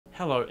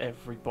Hello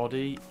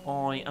everybody,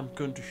 I am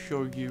going to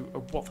show you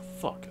what the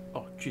fuck.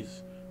 Oh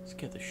jeez,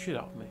 scared the shit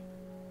out of me.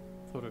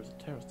 Thought it was a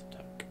terrorist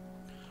attack.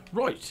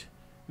 Right,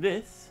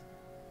 this,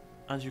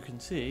 as you can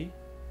see,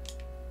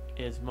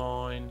 is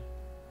Minecraft.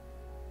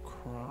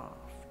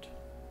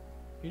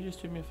 You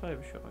just do me a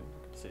favour, shall I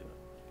can see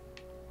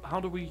that. How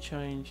do we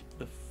change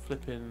the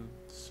flipping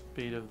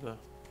speed of the...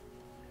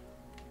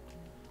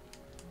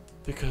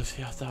 Because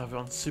he has to have it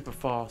on super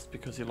fast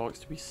because he likes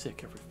to be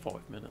sick every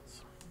 5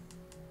 minutes.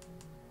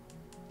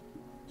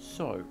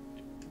 So,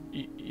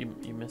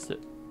 you missed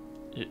it.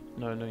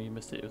 No, you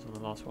missed it. It was on the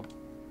last one.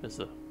 It's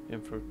the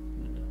info,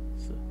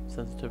 it's the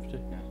sensitivity.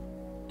 No.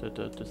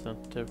 The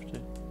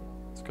sensitivity.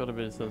 It's got to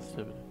be the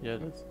sensitivity. Yeah,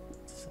 it is.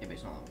 Yeah, but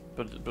it's not.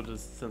 But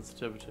it's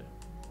sensitivity.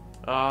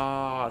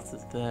 Ah,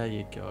 there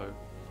you go.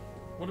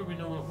 What do we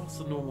know? What's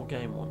the normal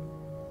game one?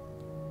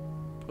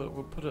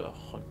 We'll put it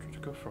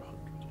 100. Go for 100.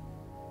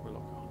 We're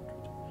like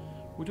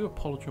 100. We do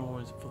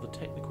apologise for the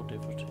technical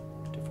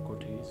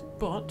difficulties,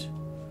 but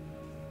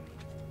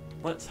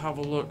let's have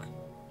a look.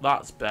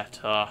 That's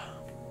better.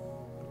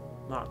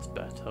 That's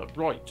better.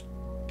 Right.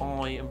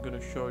 I am going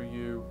to show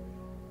you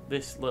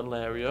this little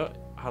area. It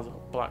has a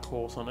black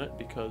horse on it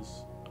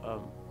because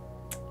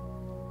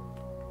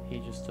he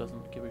just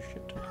doesn't give a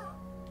shit.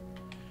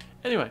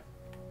 Anyway,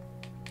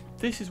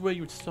 this is where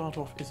you would start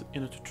off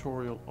in a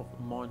tutorial of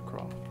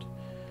Minecraft.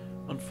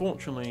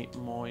 Unfortunately,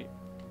 my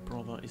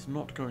brother is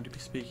not going to be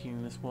speaking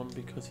in this one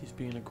because he's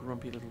being a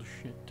grumpy little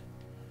shit.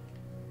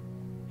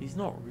 He's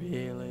not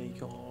really,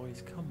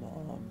 guys, come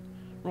on.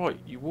 Right,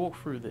 you walk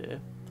through there,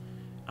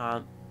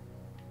 and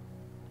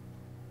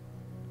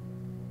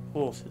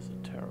horses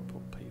are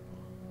terrible people.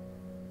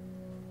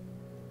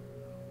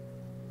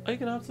 Are you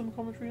going to have some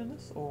commentary on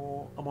this,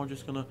 or am I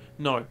just going to...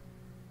 No,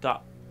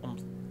 that... I'm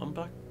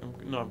back...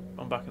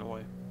 I'm backing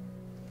away.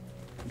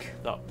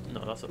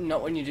 That's a...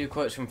 Not when you do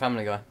quotes from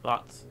Family Guy.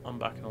 I'm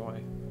backing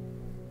away.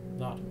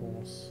 That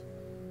horse...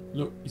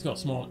 Look, he's got a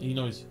smile. He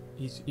knows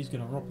he's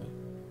going to rob me.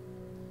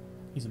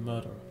 He's a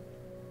murderer.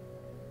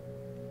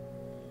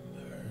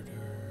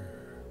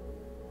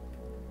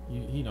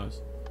 He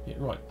knows. Yeah,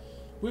 right.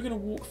 We're going to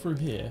walk through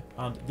here,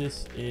 and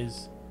this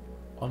is...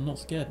 I'm not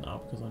scared now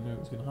because I knew it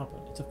was going to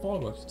happen. It's a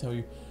fireworks to tell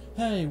you,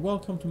 hey,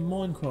 welcome to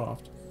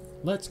Minecraft.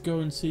 Let's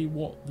go and see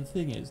what the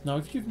thing is. Now,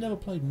 if you've never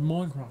played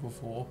Minecraft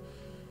before,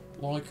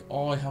 like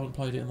I haven't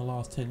played it in the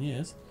last 10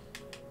 years,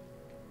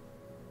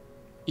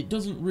 it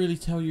doesn't really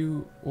tell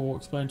you or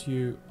explain to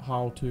you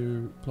how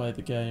to play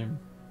the game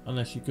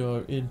unless you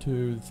go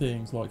into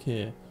things like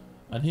here.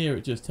 And here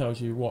it just tells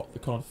you what the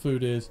kind of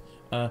food is,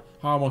 how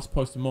am I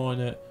supposed to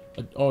mine it.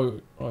 I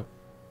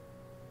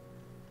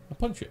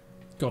punch it.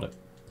 Got it.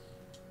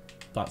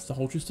 That's the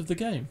whole gist of the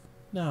game.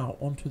 Now,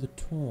 onto the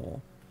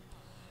tour.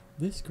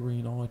 This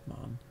green-eyed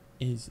man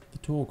is the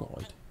tour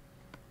guide.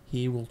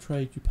 He will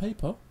trade you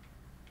paper.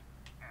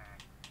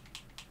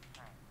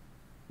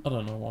 I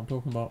don't know what I'm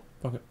talking about.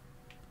 Fuck it.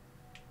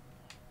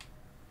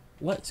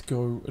 Let's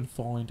go and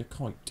find a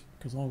kite,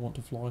 because I want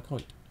to fly a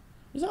kite.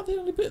 Is that the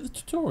only bit of the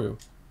tutorial?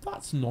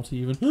 That's not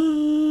even...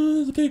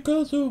 there's a big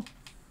castle!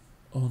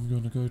 I'm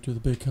going to go to the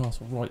big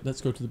castle. Right,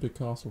 let's go to the big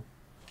castle.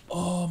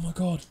 Oh my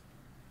god.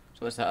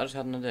 So what's that? I just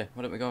had an idea.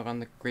 Why don't we go around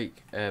the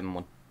Greek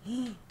one?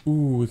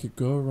 Ooh, we could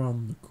go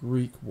around the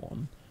Greek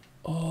one.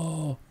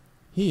 Oh,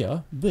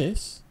 here,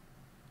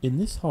 in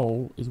this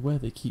hole is where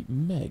they keep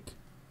Meg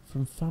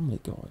from Family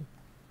Guy.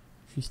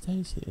 She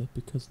stays here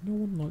because no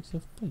one likes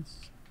her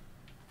face.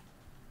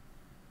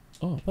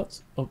 Oh,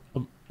 that's...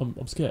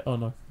 I'm scared. Oh,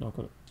 no, I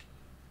got it.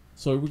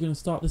 So we're going to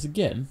start this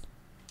again.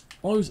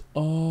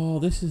 Oh,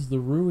 this is the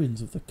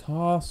ruins of the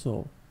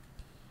castle.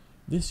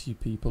 This, you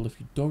people, if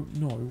you don't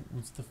know,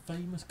 was the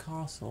famous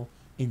castle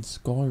in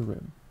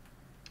Skyrim.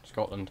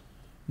 Scotland.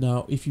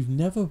 Now, if you've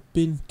never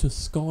been to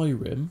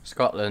Skyrim...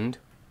 Scotland.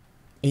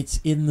 It's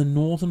in the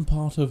northern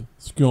part of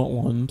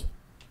Scotland.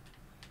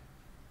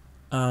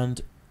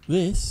 And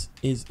this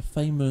is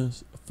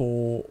famous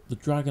for the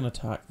dragon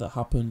attack that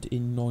happened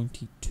in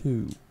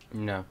 92.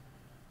 No.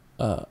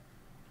 What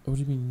do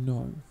you mean,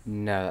 no?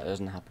 No, that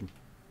doesn't happen.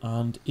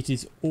 And it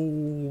is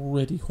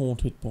already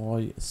haunted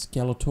by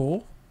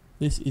Skeletor.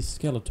 This is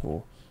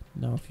Skeletor.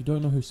 Now, if you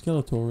don't know who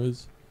Skeletor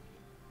is,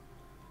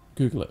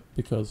 Google it,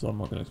 because I'm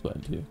not going to explain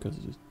it to you, because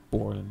it's just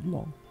boring and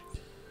long.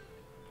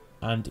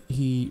 And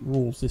he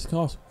rules this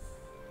castle.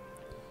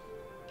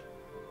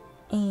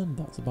 And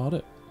that's about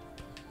it.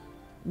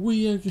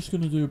 We are just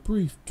going to do a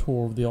brief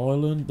tour of the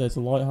island. There's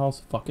a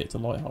lighthouse. Fuck it, it's a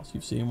lighthouse.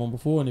 You've seen one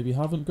before, and if you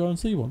haven't, go and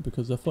see one,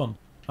 because they're fun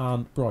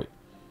and bright.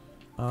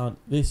 And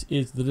this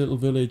is the little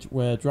village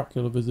where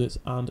Dracula visits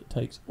and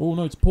takes... Oh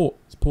no, it's port.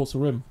 It's Port's a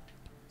Rim.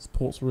 It's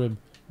Port's a Rim.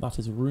 That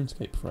is a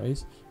RuneScape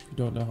phrase. If you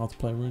don't know how to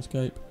play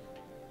RuneScape,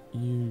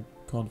 you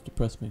kind of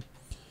depress me.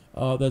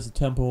 There's a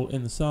temple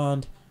in the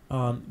sand,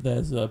 and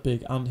there's a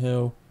big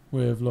anthill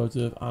with loads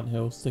of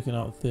anthills sticking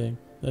out of the thing.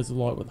 There's a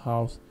light with a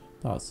house.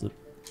 That's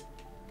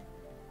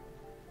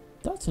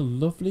a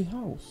lovely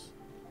house.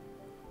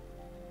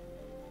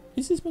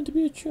 Is this meant to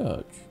be a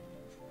church?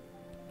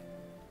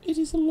 It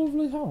is a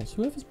lovely house.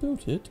 Whoever's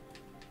built it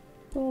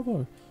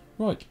Bravo.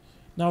 Right,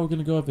 now we're going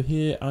to go over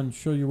here and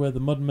show you where the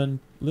Mudmen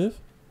live.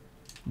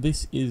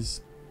 This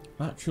is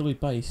actually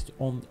based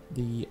on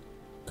the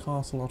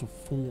castle out of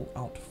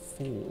Fallout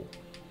 4.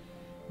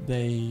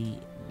 They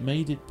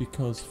made it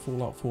because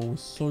Fallout 4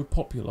 was so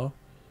popular,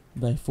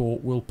 they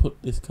thought we'll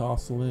put this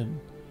castle in.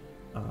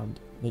 And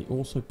they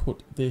also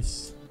put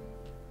this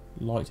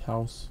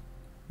lighthouse.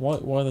 Why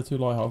are there two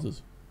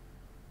lighthouses?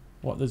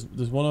 What? There's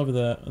one over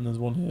there and there's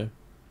one here.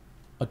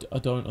 I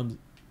don't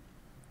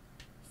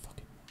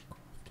fucking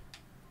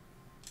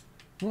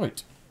Minecraft.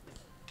 Right.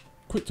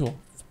 Quick tour.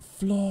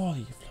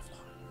 Fly.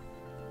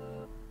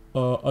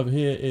 Over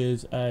here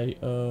is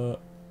a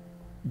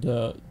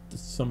the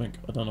something.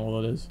 I don't know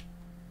what that is.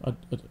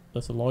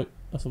 That's a light.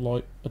 That's a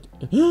light.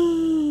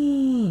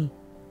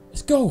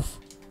 It's golf.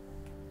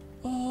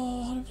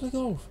 Oh, how do you play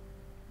golf?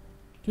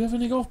 Do you have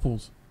any golf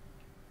balls?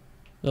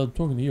 No, I'm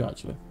talking to you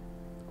actually.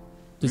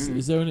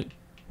 Is there any?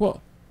 What?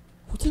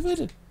 What's it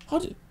made? How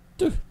did?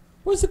 Dude,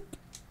 where's the?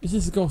 Is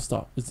this a golf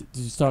start? Did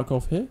you start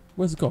golf here?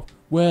 Where's the golf?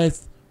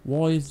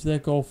 Why is there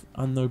golf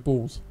and no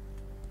balls?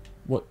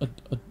 What?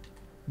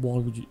 Why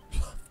would you?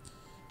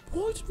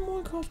 Why did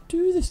Minecraft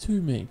do this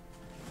to me?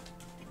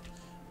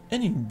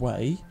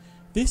 Anyway,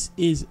 this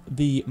is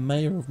the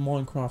mayor of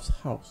Minecraft's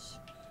house,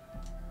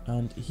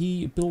 and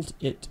he built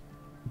it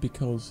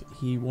because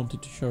he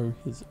wanted to show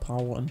his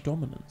power and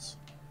dominance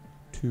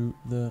to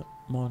the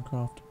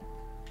Minecraft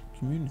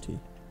community.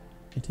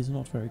 It is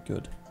not very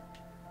good,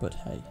 but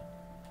hey.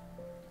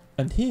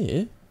 And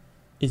here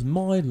is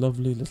my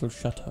lovely little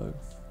chateau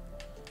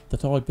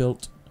that I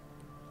built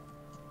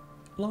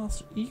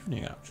last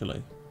evening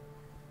actually.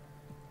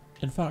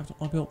 In fact,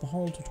 I built the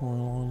whole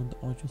tutorial island,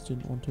 I just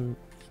didn't want to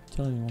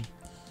tell anyone.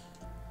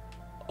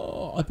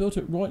 I built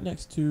it right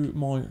next to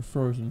my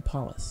frozen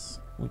palace,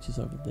 which is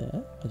over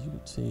there. As you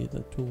can see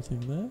the tall thing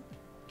there,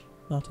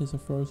 that is a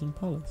frozen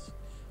palace.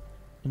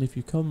 And if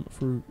you come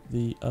through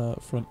the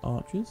front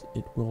arches,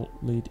 it will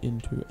lead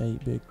into a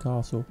big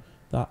castle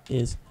that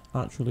is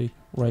actually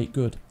right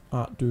good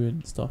at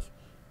doing stuff.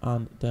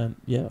 And then,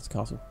 yeah, that's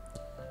castle.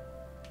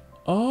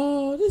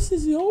 Oh, this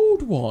is the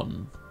old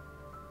one.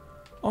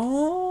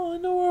 Oh, I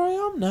know where I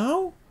am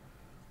now.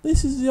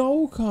 This is the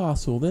old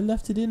castle. They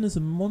left it in as a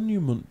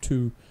monument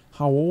to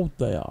how old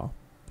they are.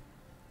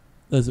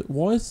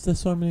 Why is there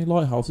so many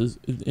lighthouses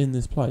in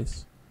this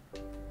place?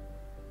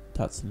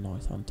 That's a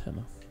nice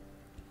antenna.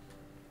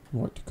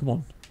 Right, come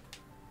on.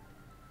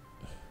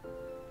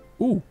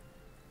 Ooh,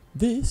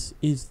 this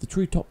is the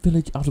treetop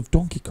village out of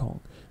Donkey Kong.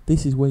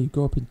 This is where you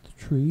go up into the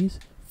trees,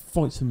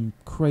 fight some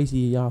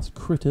crazy ass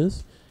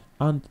critters,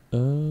 and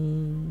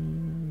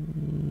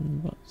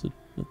that's a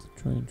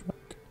train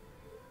track.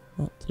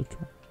 That's a train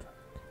track.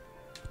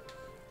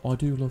 I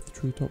do love the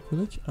treetop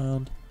village,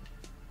 and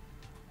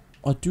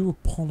I do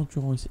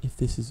apologise if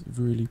this is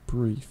really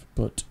brief,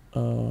 but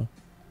I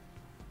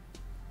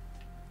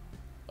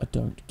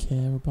don't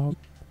care about.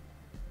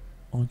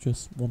 I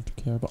just want to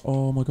care about.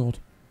 Oh my god!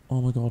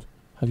 Oh my god!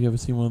 Have you ever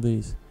seen one of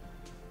these?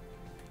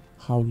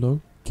 How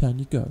low can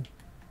you go?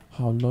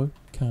 How low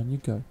can you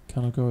go?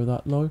 Can I go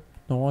that low?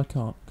 No, I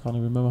can't. Can't I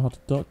remember how to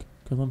duck?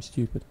 Because I'm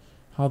stupid.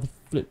 How the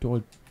flip do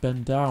I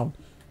bend down?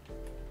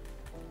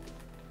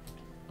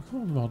 I can't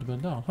remember how to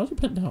bend down. How do you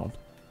bend down?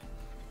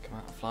 Come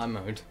out of fly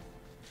mode.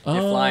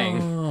 You're flying.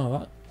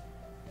 That.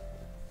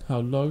 How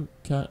low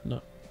can...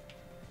 No.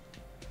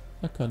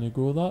 How can you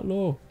go that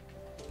low?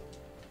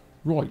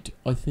 Right,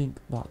 I think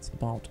that's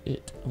about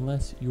it.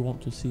 Unless you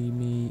want to see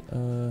me,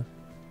 I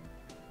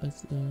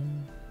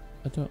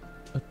don't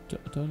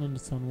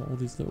understand what all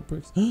these little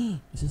bricks...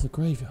 Is this a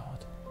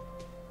graveyard?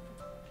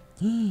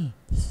 This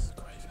is a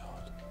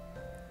graveyard.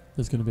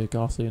 There's going to be a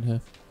ghastly in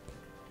here.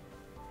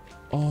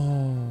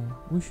 Oh,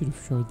 we should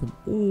have showed them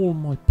all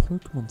my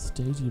Pokemon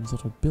stadiums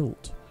that I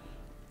built.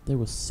 They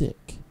were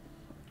sick.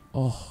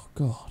 Oh,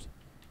 God.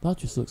 That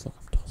just looks like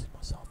I'm tossing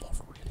myself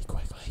off really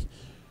quickly.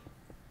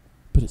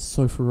 But it's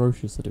so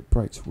ferocious that it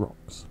breaks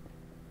rocks.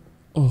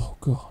 Oh,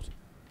 God.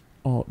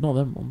 Oh, not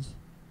them ones.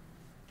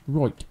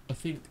 Right, I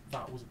think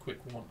that was a quick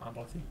one, and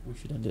I think we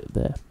should end it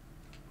there.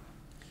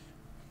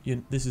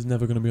 This is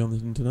never going to be on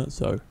the internet,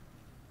 so...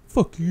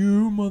 Fuck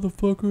you,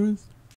 motherfuckers.